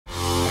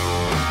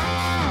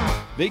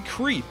They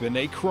creep and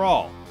they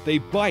crawl, they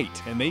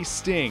bite and they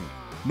sting.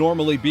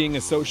 Normally being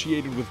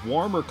associated with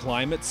warmer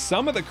climates,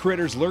 some of the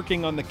critters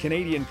lurking on the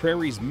Canadian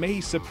prairies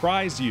may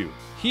surprise you.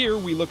 Here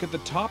we look at the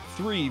top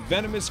 3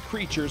 venomous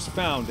creatures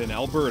found in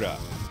Alberta.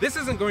 This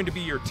isn't going to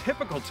be your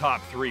typical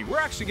top 3. We're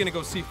actually going to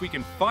go see if we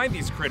can find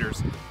these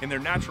critters in their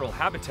natural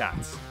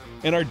habitats.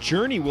 And our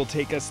journey will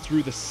take us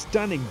through the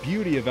stunning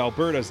beauty of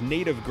Alberta's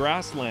native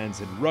grasslands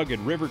and rugged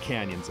river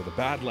canyons of the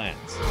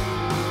Badlands.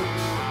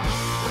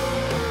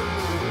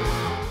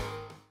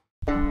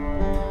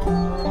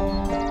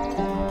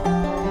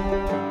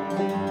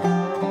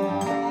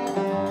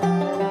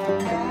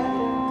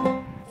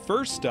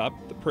 First up,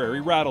 the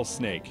prairie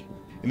rattlesnake.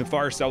 In the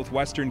far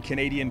southwestern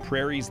Canadian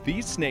prairies,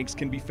 these snakes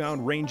can be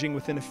found ranging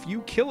within a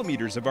few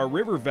kilometers of our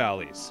river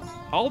valleys.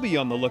 I'll be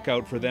on the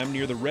lookout for them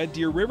near the Red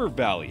Deer River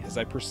Valley as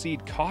I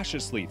proceed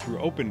cautiously through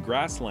open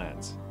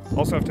grasslands.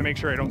 Also have to make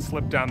sure I don't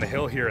slip down the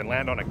hill here and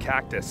land on a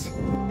cactus.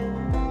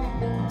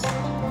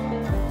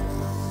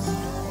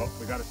 Oh,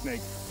 we got a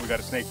snake. We got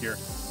a snake here.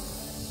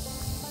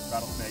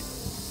 Rattlesnake.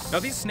 Now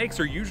these snakes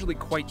are usually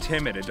quite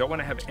timid and don't want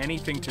to have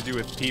anything to do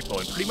with people,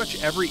 and pretty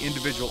much every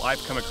individual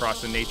I've come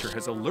across in nature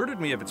has alerted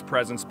me of its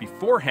presence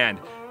beforehand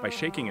by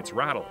shaking its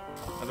rattle.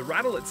 Now the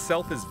rattle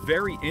itself is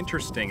very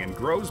interesting and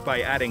grows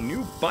by adding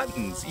new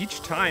buttons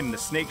each time the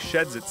snake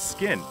sheds its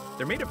skin.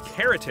 They're made of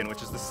keratin,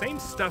 which is the same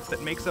stuff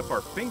that makes up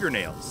our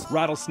fingernails.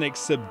 Rattlesnakes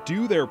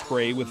subdue their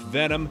prey with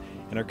venom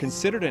and are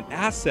considered an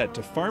asset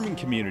to farming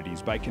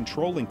communities by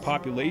controlling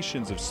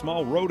populations of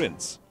small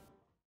rodents.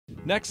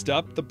 Next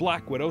up, the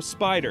black widow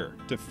spider.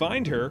 To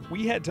find her,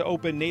 we head to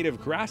open native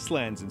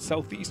grasslands in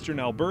southeastern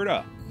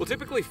Alberta. We'll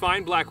typically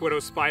find black widow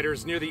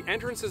spiders near the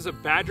entrances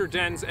of badger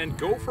dens and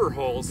gopher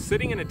holes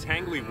sitting in a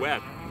tangly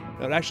web.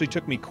 Now, it actually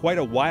took me quite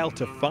a while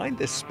to find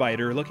this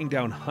spider, looking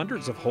down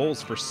hundreds of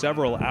holes for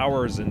several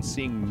hours and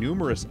seeing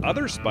numerous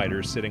other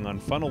spiders sitting on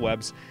funnel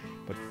webs.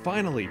 But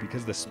finally,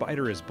 because the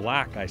spider is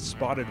black, I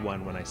spotted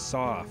one when I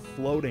saw a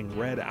floating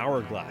red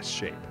hourglass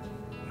shape.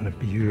 What a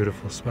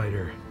beautiful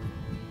spider.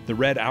 The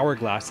red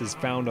hourglass is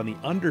found on the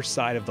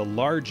underside of the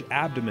large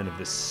abdomen of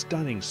this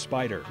stunning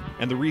spider.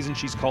 And the reason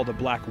she's called a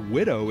black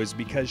widow is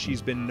because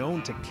she's been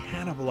known to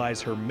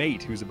cannibalize her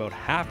mate, who's about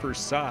half her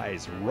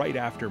size, right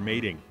after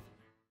mating.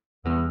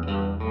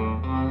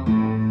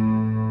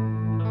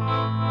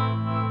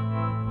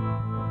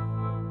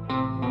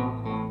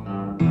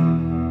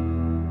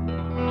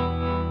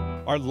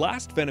 Our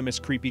last venomous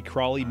creepy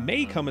crawly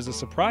may come as a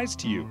surprise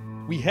to you.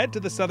 We head to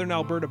the southern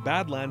Alberta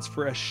Badlands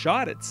for a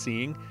shot at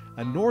seeing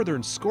a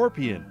northern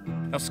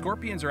scorpion. Now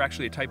scorpions are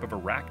actually a type of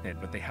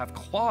arachnid, but they have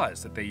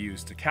claws that they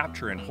use to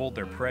capture and hold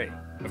their prey.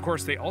 Of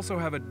course, they also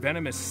have a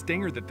venomous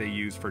stinger that they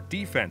use for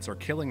defense or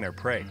killing their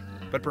prey.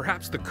 But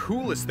perhaps the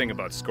coolest thing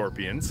about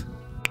scorpions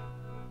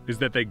is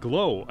that they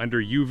glow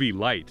under UV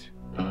light.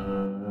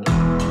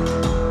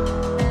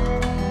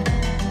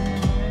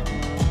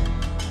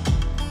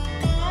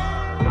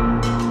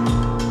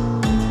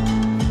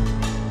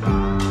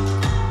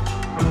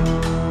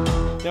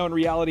 Now, in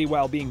reality,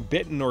 while being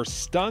bitten or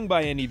stung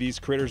by any of these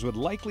critters would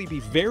likely be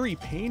very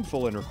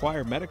painful and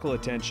require medical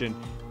attention,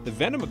 the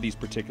venom of these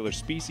particular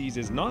species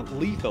is not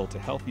lethal to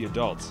healthy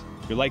adults.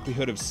 Your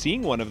likelihood of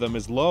seeing one of them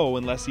is low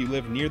unless you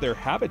live near their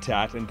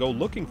habitat and go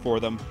looking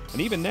for them,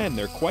 and even then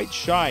they're quite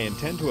shy and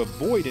tend to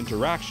avoid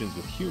interactions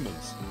with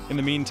humans. In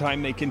the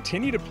meantime, they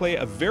continue to play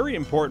a very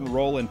important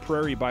role in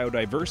prairie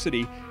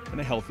biodiversity and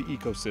a healthy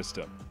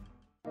ecosystem.